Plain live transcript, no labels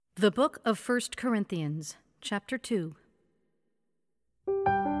The Book of 1 Corinthians, Chapter 2.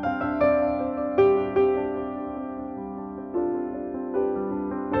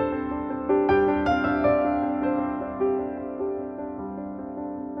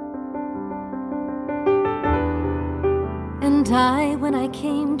 And I, when I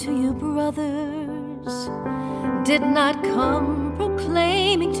came to you, brothers, did not come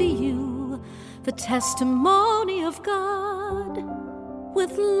proclaiming to you the testimony of God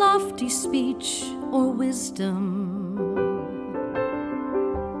with lofty speech or wisdom.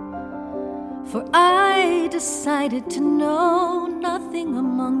 For I decided to know nothing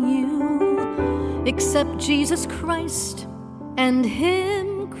among you except Jesus Christ and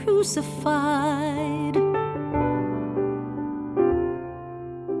Him crucified.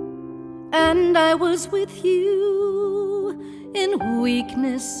 And I was with you in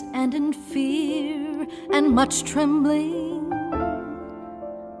weakness and in fear and much trembling.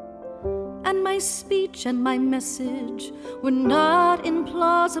 And my speech and my message were not in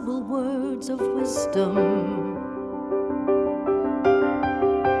plausible words of wisdom,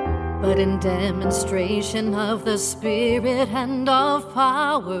 but in demonstration of the Spirit and of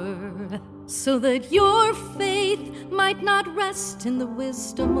power, so that your faith might not rest in the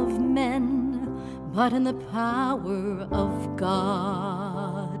wisdom of men, but in the power of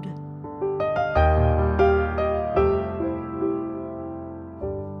God.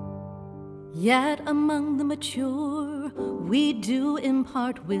 Yet among the mature we do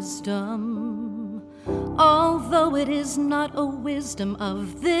impart wisdom, although it is not a wisdom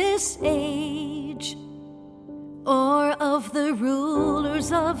of this age, or of the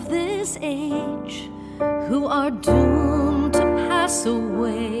rulers of this age, who are doomed to pass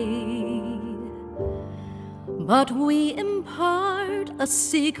away. But we impart a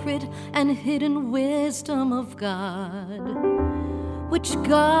secret and hidden wisdom of God, which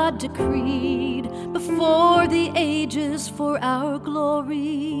God decreed before the ages for our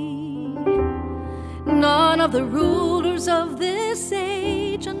glory. None of the rulers of this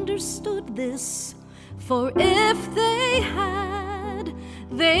age understood this, for if they had,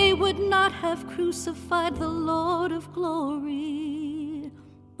 they would not have crucified the Lord of glory.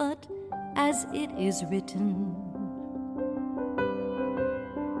 But as it is written,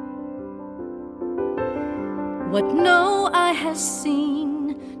 what no eye has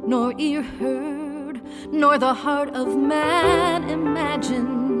seen, nor ear heard, nor the heart of man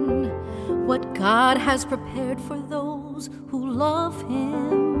imagined, what God has prepared for those who love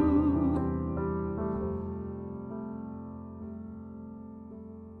Him.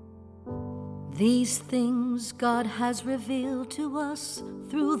 These things God has revealed to us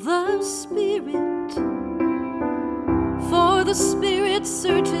through the Spirit. For the Spirit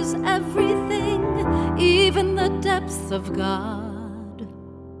searches everything, even the depths of God.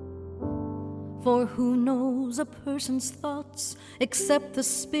 For who knows a person's thoughts except the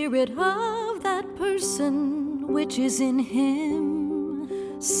spirit of that person which is in him?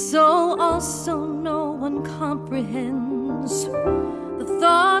 So also no one comprehends the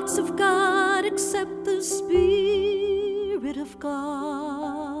thoughts of God except the Spirit of God.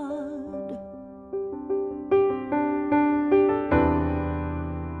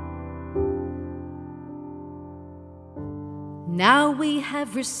 Now we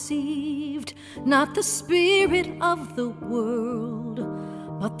have received not the spirit of the world,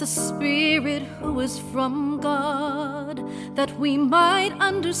 but the Spirit who is from God, that we might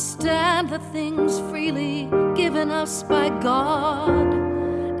understand the things freely given us by God.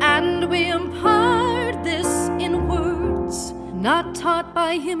 And we impart this in words, not taught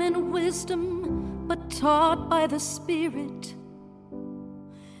by human wisdom, but taught by the Spirit,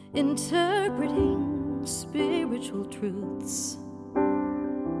 interpreting spiritual truths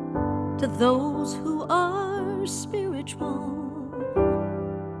to those who are spiritual.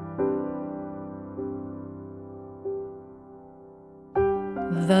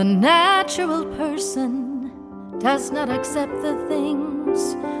 The natural person does not accept the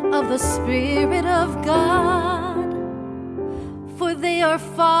things of the Spirit of God, for they are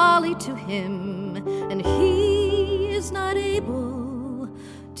folly to him, and he is not able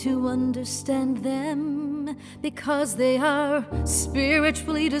to understand them, because they are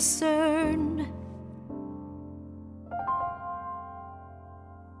spiritually discerned.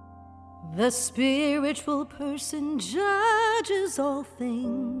 The spiritual person judges all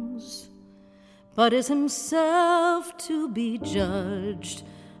things, but is himself to be judged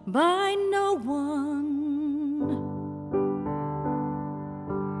by no one.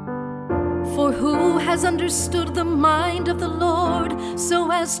 For who has understood the mind of the Lord so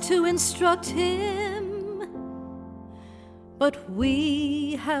as to instruct him? but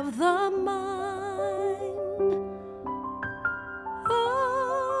we have the mind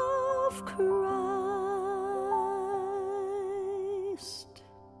of Christ.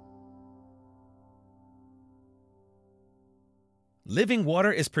 Living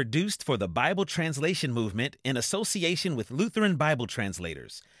Water is produced for the Bible Translation Movement in association with Lutheran Bible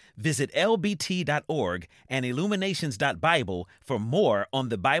Translators. Visit lbt.org and illuminations.bible for more on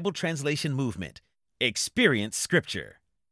the Bible Translation Movement. Experience Scripture.